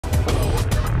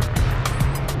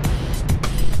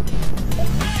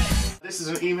This is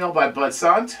an email by Bud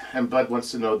Sant, and Bud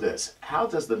wants to know this. How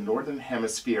does the Northern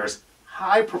Hemisphere's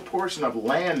high proportion of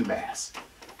land mass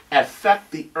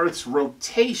affect the Earth's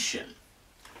rotation?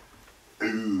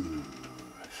 Ooh.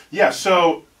 Yeah,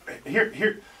 so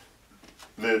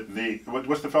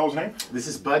what's the fellow's name? This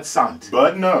is Bud Sant.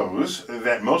 Bud knows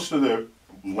that most of the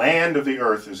land of the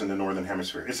Earth is in the Northern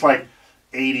Hemisphere. It's like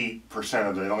 80%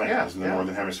 of the land is in the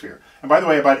Northern Hemisphere. And by the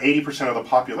way, about 80% of the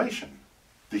population,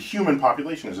 the human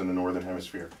population, is in the Northern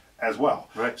Hemisphere as well.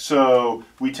 Right. So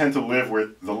we tend to live where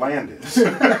the land is. Help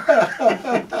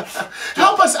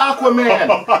us,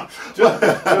 Aquaman! just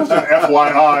an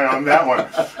FYI on that one.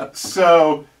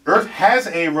 So Earth has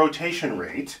a rotation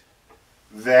rate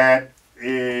that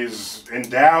is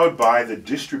endowed by the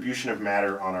distribution of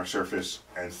matter on our surface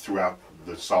and throughout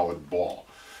the solid ball.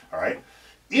 All right?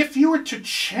 If you were to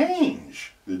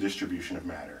change the distribution of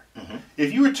matter,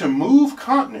 if you were to move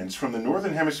continents from the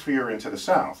Northern Hemisphere into the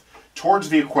south, towards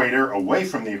the equator, away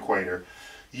from the equator,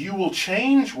 you will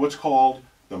change what's called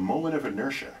the moment of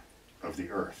inertia of the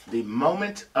Earth. The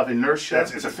moment of inertia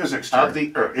It's a physics term. of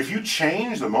the Earth. If you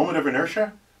change the moment of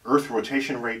inertia, Earth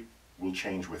rotation rate will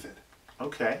change with it.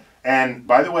 Okay. And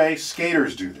by the way,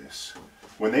 skaters do this.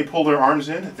 When they pull their arms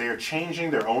in, they are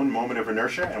changing their own moment of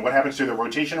inertia. And what happens to their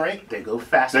rotation rate? They go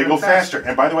faster. They go faster.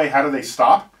 And by the way, how do they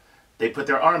stop? They put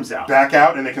their arms out. Back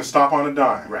out, and they can stop on a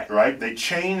dime. Right. They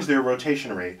change their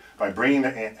rotation rate by bringing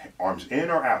their arms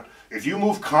in or out. If you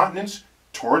move continents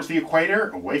towards the equator,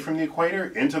 away from the equator,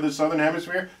 into the southern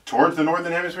hemisphere, towards the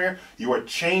northern hemisphere, you are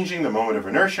changing the moment of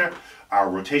inertia. Our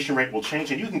rotation rate will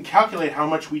change, and you can calculate how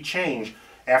much we change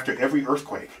after every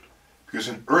earthquake. Because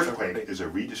an earthquake is a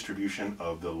redistribution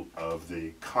of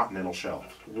the continental shelf.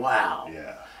 Wow.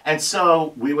 Yeah. And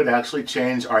so we would actually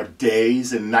change our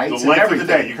days and nights The length and of the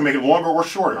day. You can make it longer or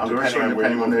shorter,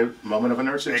 depending on the moment of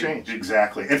inertia change.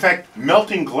 Exactly. In fact,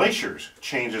 melting glaciers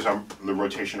changes the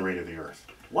rotation rate of the Earth.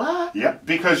 What? Yeah,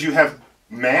 because you have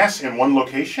mass in one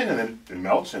location, and then it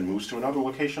melts and moves to another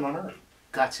location on Earth.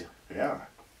 Gotcha. Yeah.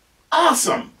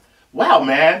 Awesome. Wow,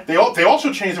 man. They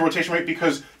also change the rotation rate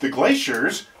because the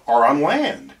glaciers are on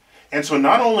land. And so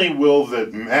not only will the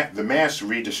mass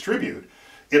redistribute,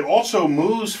 it also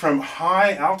moves from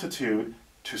high altitude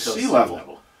to sea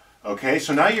level. Okay,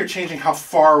 so now you're changing how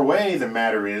far away the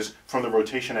matter is from the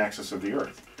rotation axis of the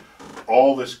Earth.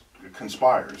 All this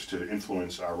conspires to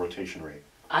influence our rotation rate.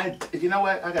 You know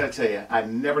what? I got to tell you, I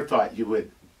never thought you would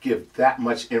give that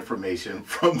much information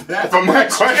from that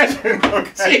question.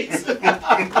 Okay.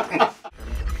 Jeez.